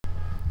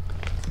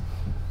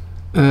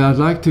I'd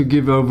like to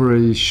give over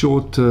a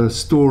short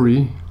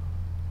story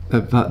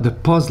about the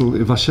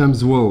puzzle of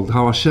Hashem's world,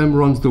 how Hashem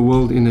runs the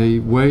world in a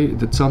way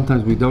that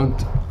sometimes we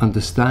don't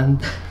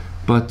understand,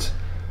 but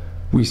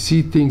we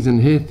see things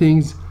and hear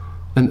things,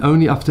 and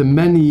only after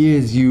many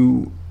years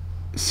you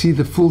see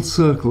the full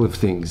circle of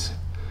things.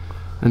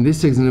 And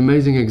this is an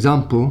amazing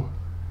example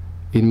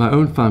in my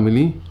own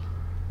family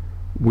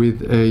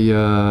with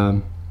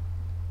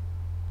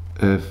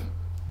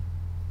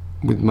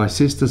with my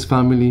sister's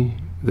family,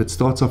 that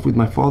starts off with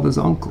my father's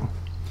uncle.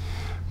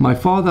 My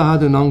father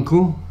had an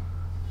uncle,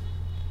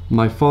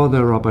 my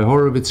father, Rabbi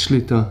Horovitz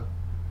Shlita,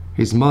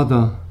 his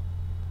mother,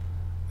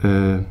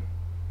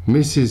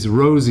 Mrs.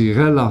 Rosie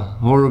Rella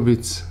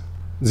Horovitz,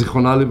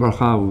 Zichronah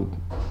Livracha, who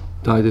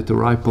died at the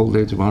ripe old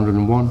age of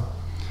 101.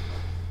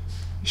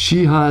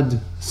 She had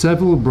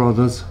several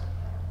brothers.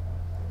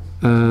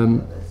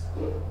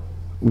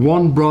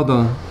 One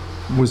brother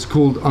was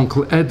called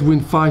Uncle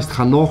Edwin Feist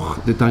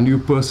Hanoch, that I knew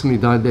personally,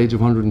 died at the age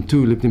of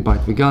 102, lived in Beit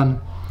Vegan.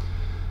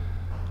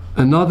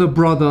 Another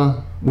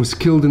brother was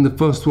killed in the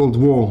First World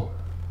War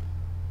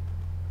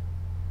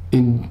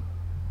in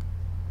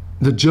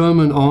the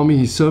German army.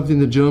 He served in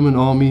the German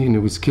army and he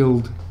was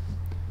killed.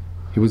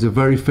 He was a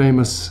very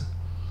famous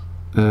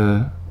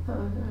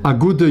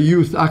Aguda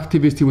youth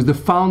activist. He was the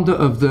founder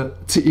of the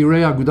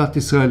Tzirei Agudat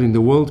Israel in the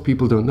world.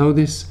 People don't know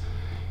this.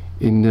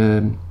 In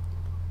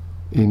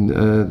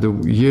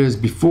the years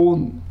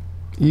before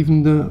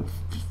even the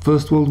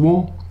First World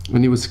War,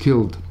 when he was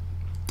killed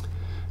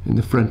in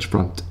the French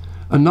front.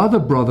 Another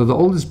brother, the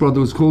oldest brother,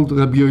 was called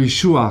Rabbi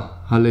Yeshua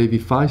Halevi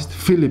Feist,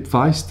 Philip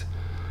Feist,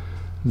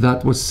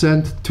 that was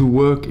sent to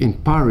work in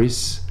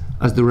Paris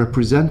as the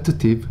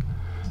representative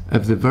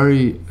of the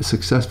very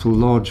successful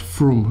large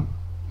Frum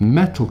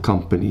metal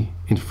company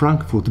in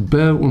Frankfurt,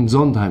 Baer und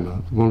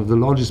Sondheimer, one of the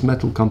largest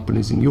metal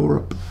companies in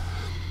Europe.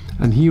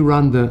 And he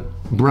ran the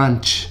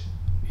branch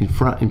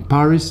in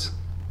Paris.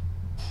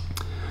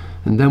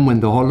 And then when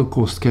the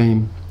Holocaust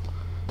came,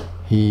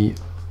 he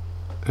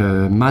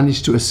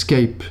managed to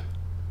escape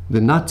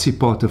the Nazi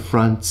part of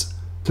France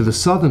to the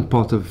southern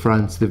part of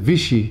France, the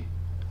Vichy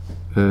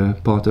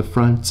part of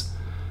France,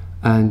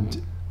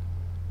 and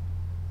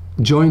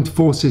joined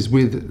forces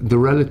with the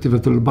relative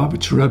of the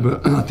Lubavitch Rebbe,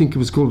 I think it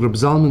was called Reb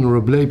Zalman or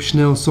Reb Leib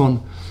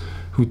Schneerson,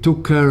 who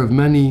took care of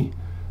many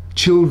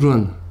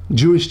children,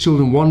 Jewish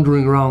children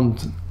wandering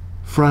around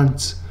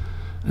France,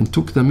 and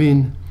took them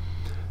in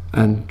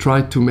and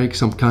tried to make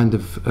some kind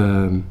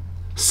of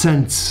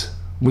sense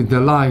with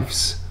their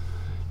lives,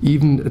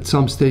 even at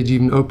some stage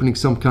even opening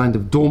some kind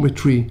of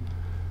dormitory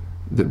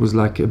that was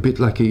like a bit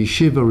like a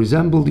yeshiva,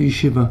 resembled a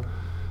yeshiva.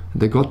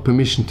 They got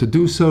permission to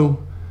do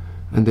so,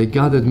 and they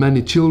gathered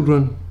many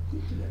children.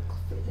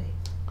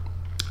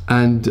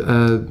 And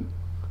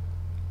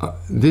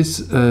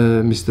this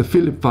Mr.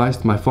 Philip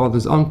Feist, my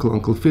father's uncle,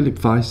 Uncle Philip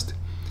Feist,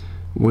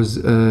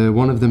 was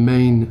one of the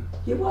main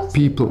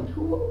people.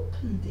 Who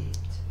opened it?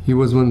 He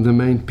was one of the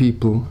main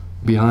people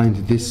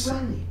behind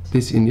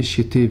this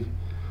initiative,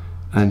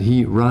 and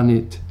he ran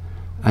it.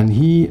 And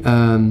he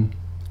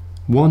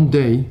one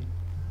day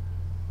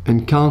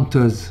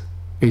encounters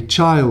a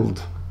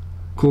child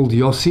called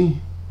Yossi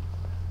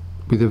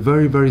with a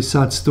very, very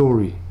sad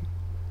story.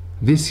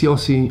 This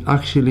Yossi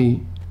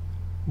actually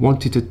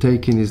wanted to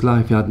take in his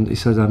life. He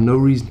says, I have no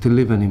reason to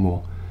live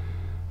anymore.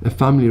 A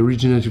family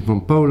originated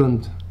from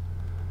Poland,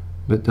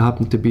 but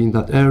happened to be in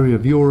that area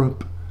of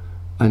Europe,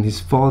 and his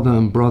father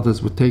and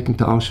brothers were taken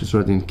to Auschwitz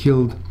already and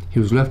killed. He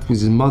was left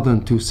with his mother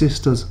and two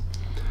sisters.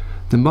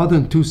 The mother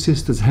and two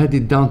sisters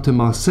headed down to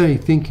Marseille,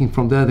 thinking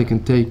from there they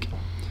can take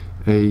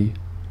a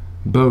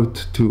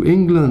boat to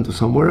England or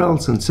somewhere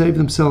else and save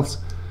themselves.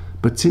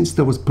 But since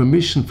there was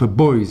permission for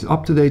boys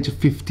up to the age of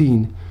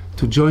 15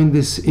 to join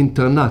this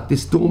internat,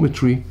 this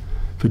dormitory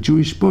for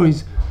Jewish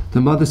boys,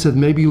 the mother said,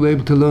 maybe you'll be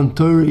able to learn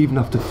Torah even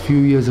after a few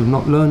years of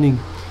not learning.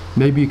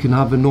 Maybe you can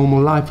have a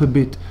normal life a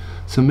bit.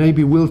 So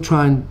maybe we'll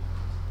try and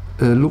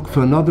look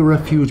for another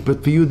refuge,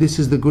 but for you this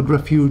is the good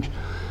refuge.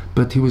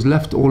 But he was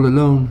left all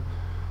alone,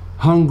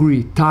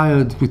 hungry,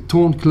 tired, with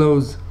torn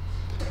clothes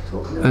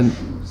and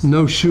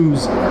no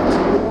shoes,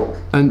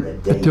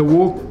 and to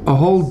walk a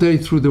whole day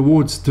through the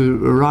woods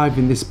to arrive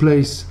in this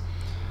place.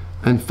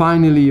 And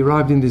finally he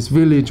arrived in this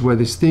village where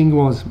this thing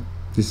was,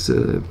 this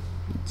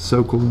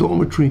so-called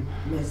dormitory,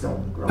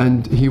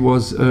 and he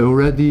was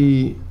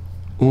already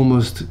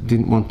almost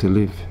didn't want to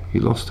live. He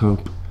lost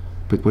hope.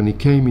 But when he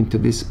came into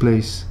this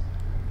place,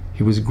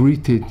 he was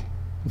greeted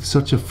with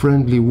such a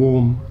friendly,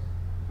 warm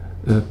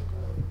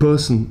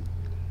person.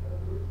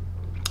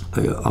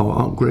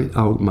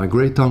 My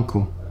great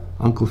uncle,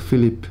 Uncle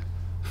Philip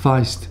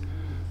Feist,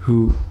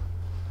 who,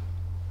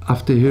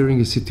 after hearing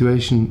his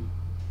situation,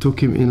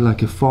 took him in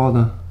like a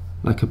father,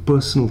 like a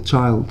personal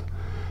child,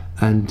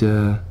 and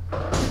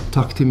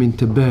tucked him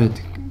into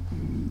bed,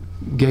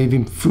 gave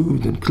him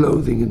food and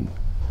clothing,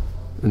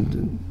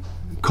 and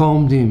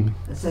calmed him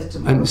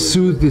and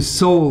soothed his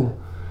soul.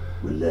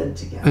 We'll learn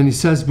together. And he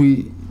says,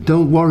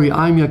 don't worry,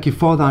 I'm like your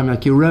father, I'm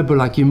like your Rebbe,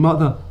 like your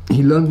mother.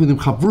 He learned with him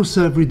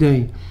Chavrusa every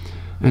day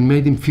and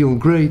made him feel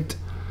great.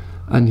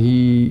 and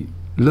he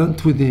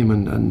learnt with him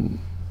and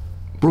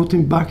brought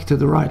him back to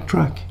the right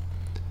track.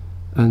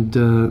 And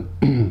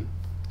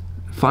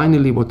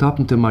finally, what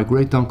happened to my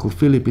great uncle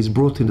Philip is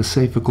brought in a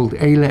sefer called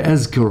Eile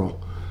Ezkero,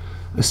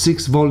 a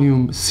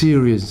 6-volume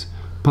series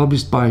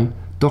published by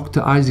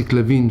Dr. Isaac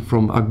Levine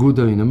from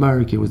Aguda in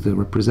America. He was the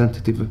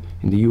representative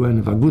in the UN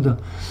of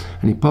Aguda,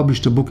 and he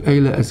published a book,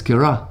 Eile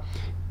Ezkera.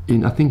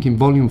 I think in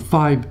volume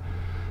 5,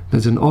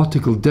 there's an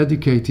article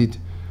dedicated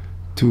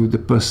to the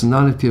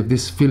personality of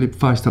this Philip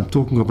Feist. I'm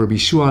talking of Rabbi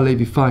Shua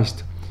Levi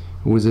Feist,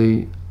 who was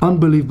an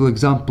unbelievable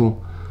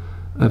example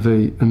of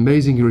an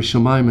amazing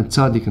Yerushalayim and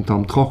Tzaddik and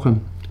Talmid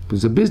Chochem. He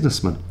was a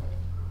businessman.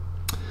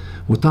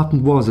 What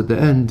happened was, at the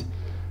end,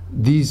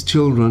 these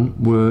children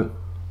were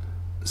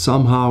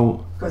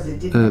somehow, Because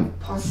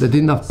they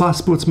didn't have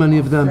passports, many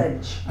of them,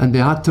 French. and they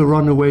had to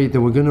run away. They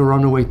were going to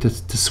run away to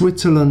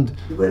Switzerland,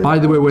 by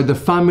the way, where the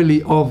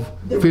family of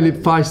Philip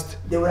Feist,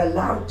 They were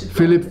allowed to go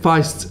Philip to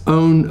Feist's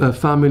own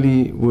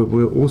family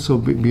were also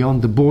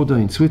beyond the border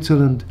in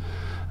Switzerland,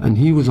 and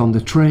he was on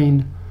the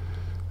train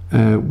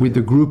with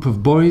a group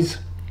of boys.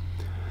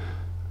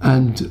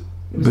 And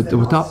but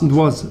what happened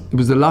was, it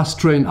was the last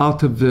train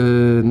out of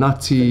the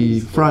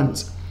Nazi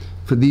France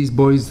for these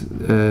boys,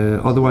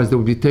 otherwise they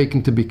would be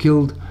taken to be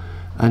killed.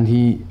 And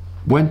he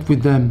went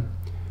with them,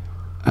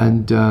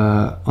 and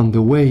on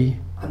the way,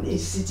 And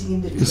he's sitting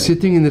in the train. he's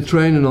sitting in the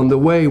train, and on the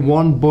way,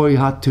 one boy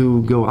had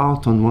to go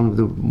out on one of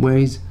the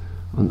ways.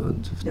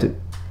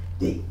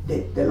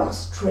 The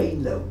last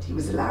train load, he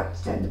was allowed to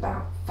send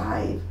about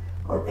 5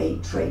 or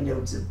 8 train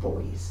loads of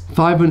boys.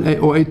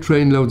 5 or 8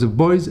 train loads of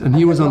boys, and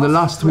he was on the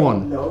last train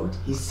one. Load,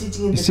 he's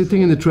sitting in He's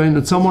sitting in the train,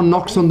 and someone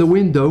knocks on the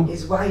window,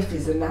 His wife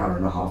is an hour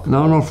and a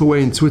half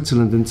away in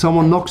Switzerland, and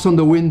someone knocks on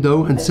the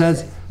window and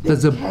says,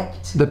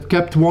 they've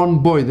kept one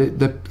boy. They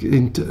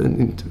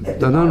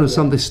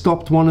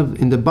stopped one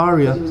in the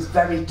barrier. He was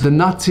very The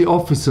Nazi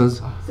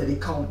officers said he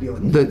can't be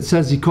on it. that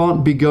says he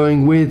can't be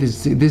going with.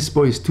 This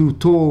boy is too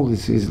tall. They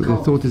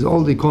thought he's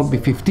old. He can't be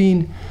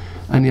 15,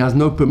 and he has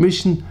no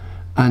permission.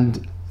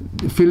 And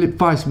Philip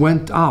Feist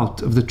went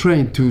out of the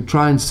train to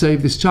try and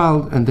save this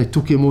child, and they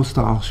took him also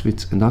to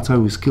Auschwitz, and that's how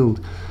he was killed.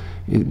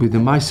 With the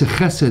Maaseh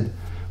Chesed,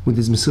 with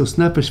his Mesiras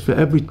Nefesh for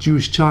every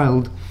Jewish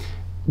child.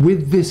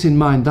 With this in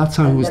mind, that's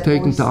how he was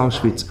taken to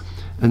Auschwitz.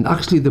 And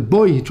actually the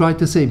boy he tried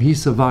to save, he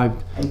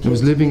survived. He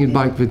was living in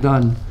Beit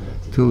Vedan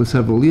till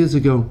several years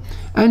ago.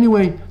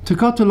 Anyway, to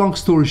cut a long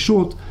story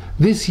short,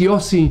 this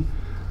Yossi,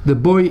 the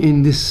boy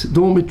in this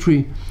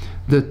dormitory,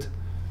 that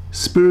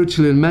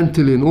spiritually and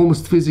mentally and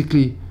almost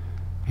physically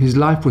his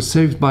life was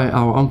saved by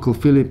our Uncle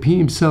Philip, he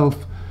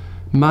himself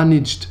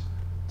managed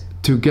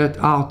to get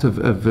out of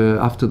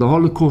after the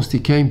Holocaust. He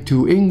came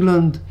to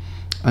England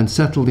and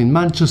settled in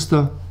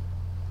Manchester.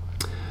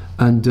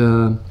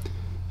 And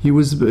he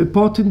was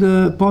part of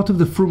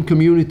the Frum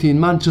community in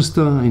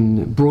Manchester,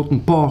 in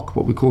Broughton Park,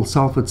 what we call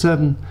Salford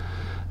 7.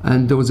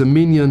 And there was a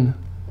minyan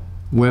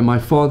where my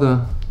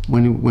father,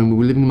 when we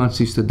were living in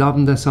Manchester, used to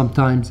daven there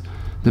sometimes.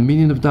 The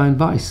minyan of Dayan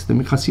Weiss, the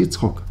Michas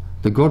Yitzchok,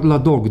 the Godel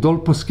Ador,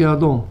 Gdol Poskei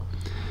Ador.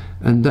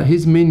 And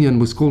his minyan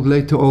was called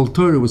later Old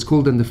Torah, was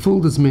called then the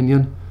Fulda's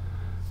minyan,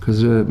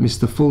 because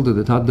Mr. Fulda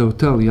that had the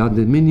hotel, he had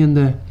the minyan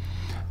there.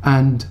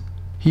 And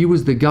he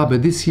was the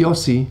Gabba, this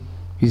Yossi.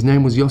 His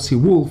name was Yossi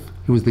Wolf.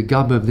 He was the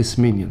Gabba of this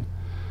minyan.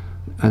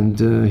 And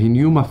he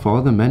knew my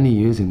father many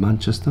years in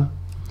Manchester.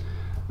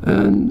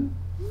 And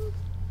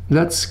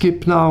let's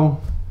skip now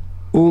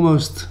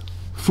almost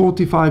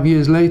 45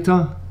 years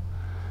later.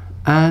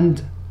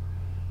 And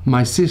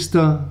my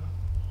sister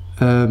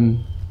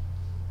and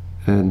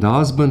the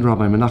husband,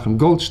 Rabbi Menachem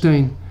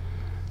Goldstein,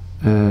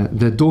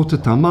 their daughter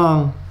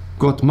Tamar,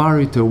 got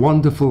married to a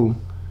wonderful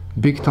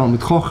big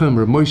Talmid Chochem,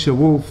 Reb Moshe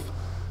Wolf,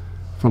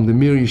 from the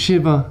Mir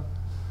Yeshiva.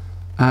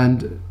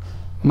 And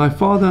my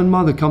father and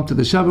mother come to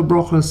the Sheva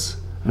Brochas,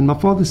 and my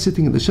father's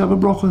sitting at the Sheva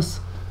Brochas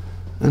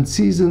and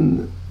sees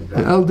an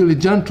elderly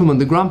gentleman,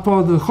 the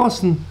grandfather of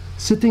Chosen,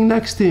 sitting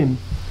next to him.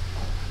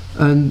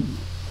 And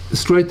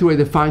straight away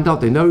they find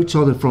out they know each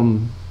other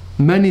from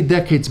many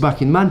decades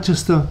back in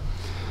Manchester.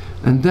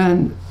 And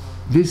then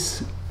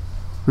this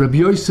Rabbi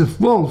Yosef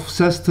Wolf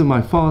says to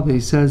my father,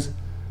 he says,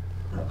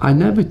 I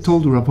never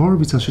told Rabbi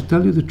Horovitz, I should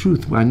tell you the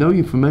truth. I know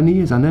you for many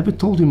years. I never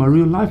told you my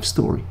real life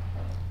story.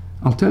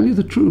 I'll tell you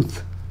the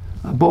truth.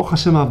 Baruch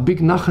Hashem, I have big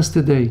nachas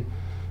today.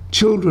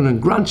 Children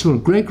and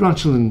grandchildren,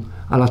 great-grandchildren,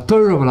 ala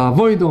Torah, ala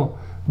avodah.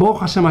 Baruch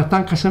Hashem, I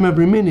thank Hashem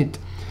every minute.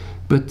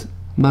 But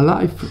my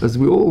life, as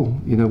we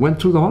all, went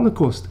through the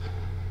Holocaust,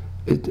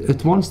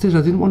 at one stage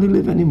I didn't want to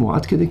live anymore.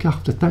 Ad kedei kach, I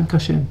have to thank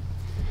Hashem.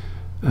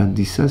 And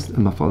he says,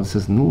 and my father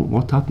says, no,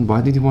 what happened? Why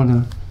did you want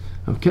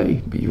to?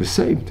 Okay, but you were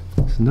saved.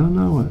 I said,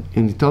 no.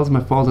 And he tells my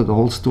father the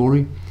whole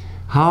story,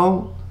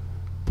 how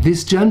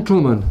this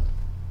gentleman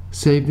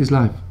saved his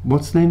life.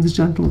 What's the name of this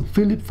gentleman?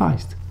 Philip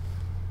Feist.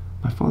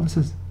 My father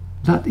says,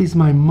 that is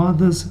my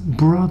mother's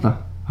brother,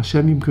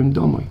 Hashem Yimkum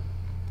Domoy.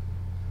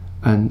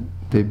 And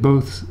they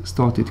both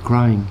started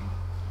crying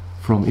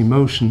from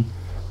emotion,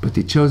 but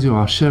it shows you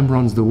how Hashem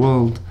runs the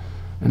world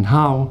and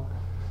how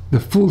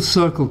the full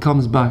circle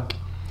comes back.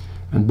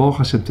 And Baruch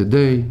Hashem,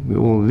 today we're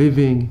all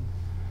living,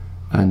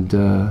 and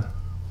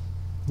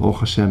Baruch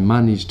Hashem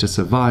managed to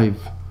survive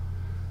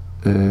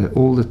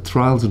all the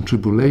trials and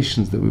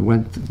tribulations that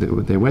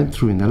they went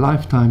through in their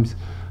lifetimes.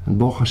 And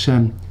Baruch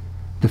Hashem,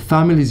 the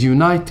family is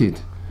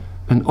united.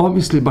 And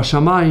obviously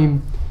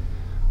Bashamayim,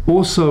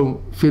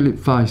 also Philip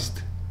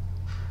Feist,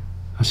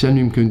 Hashem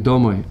Yimkim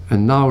Domoy,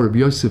 and now Rabbi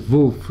Yosef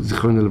Wolf,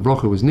 Zichron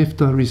Levrocha, was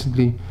Nifta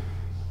recently.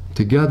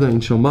 Together in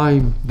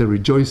Shamayim, they're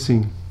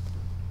rejoicing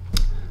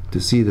to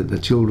see that their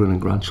children and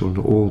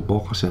grandchildren are all,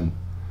 Baruch Hashem,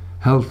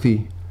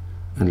 healthy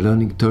and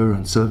learning Torah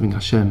and serving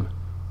Hashem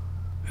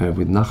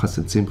with Nachas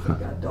and Simcha.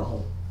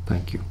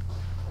 Thank you.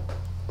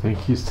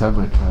 Thank you so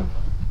much,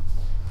 Rabbi.